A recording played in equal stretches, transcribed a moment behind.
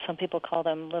Some people call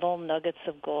them little nuggets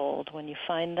of gold. When you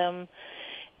find them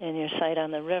in your sight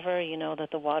on the river, you know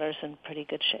that the water's in pretty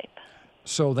good shape.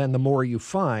 So then the more you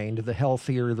find, the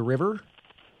healthier the river?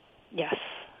 Yes,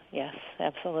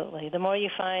 absolutely. The more you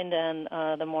find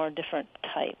and the more different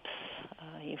types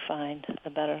you find, the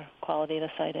better quality the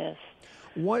site is.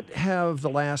 What have the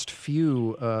last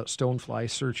few stonefly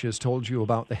searches told you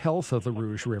about the health of the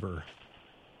Rouge River?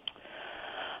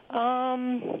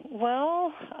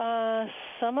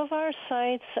 Some of our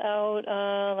sites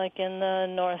out, like in the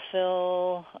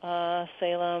Northville,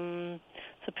 Salem,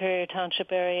 Superior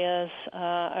Township areas,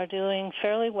 are doing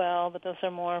fairly well, but those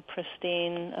are more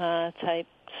pristine type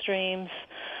streams.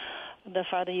 The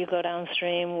farther you go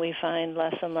downstream, we find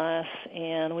less and less,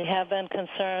 and we have been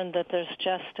concerned that there's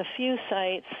just a few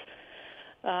sites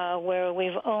where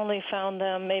we've only found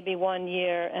them maybe 1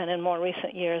 year, and in more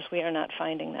recent years we are not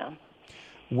finding them.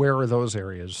 Where are those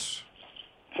areas?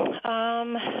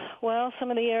 Some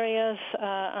of the areas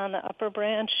on the upper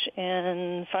branch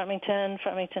in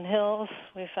Farmington Hills,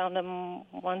 we found them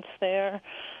once there.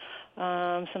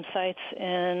 Some sites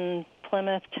in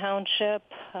Plymouth Township,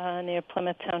 near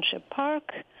Plymouth Township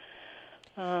Park.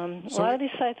 A lot of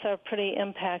these sites are pretty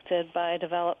impacted by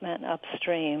development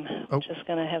upstream, which is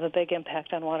going to have a big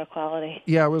impact on water quality.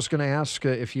 Yeah, I was going to ask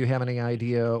if you have any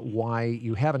idea why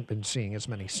you haven't been seeing as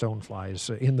many stoneflies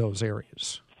in those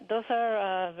areas. Those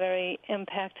are very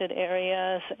impacted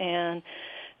areas, and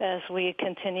as we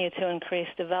continue to increase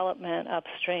development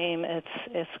upstream,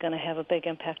 it's going to have a big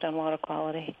impact on water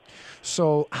quality.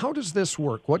 So how does this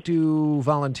work? What do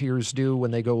volunteers do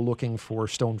when they go looking for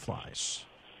stoneflies?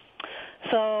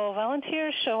 So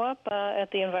volunteers show up at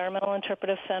the Environmental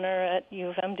Interpretive Center at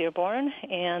U of M Dearborn,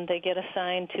 and they get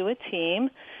assigned to a team.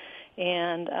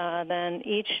 And then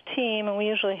each team, and we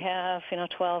usually have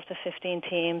 12 to 15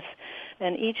 teams,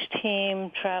 and each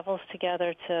team travels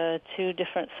together to 2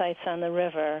 different sites on the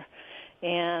river.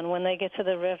 And when they get to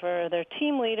the river, their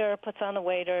team leader puts on the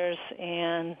waders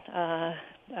and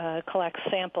collects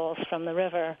samples from the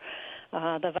river.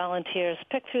 The volunteers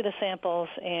pick through the samples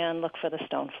and look for the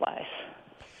stoneflies.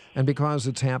 And because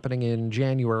it's happening in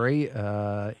January,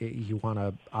 you want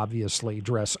to obviously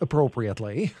dress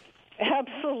appropriately.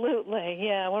 Absolutely,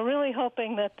 yeah. We're really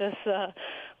hoping that this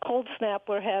cold snap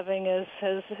we're having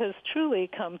has truly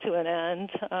come to an end.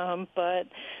 But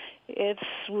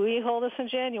we hold this in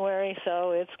January,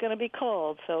 so it's going to be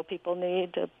cold. So people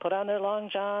need to put on their long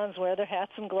johns, wear their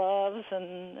hats and gloves,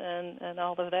 and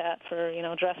all of that for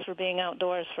dress for being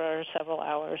outdoors for several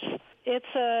hours.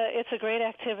 It's a great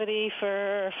activity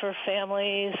for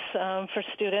families, for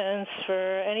students,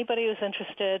 for anybody who's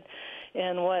interested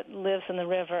in what lives in the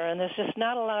river. And there's just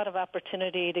not a lot of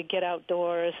opportunity to get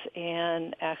outdoors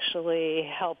and actually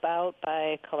help out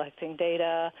by collecting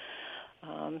data.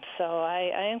 So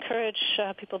I encourage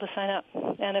people to sign up.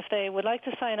 And if they would like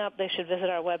to sign up, they should visit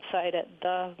our website at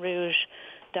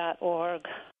therouge.org.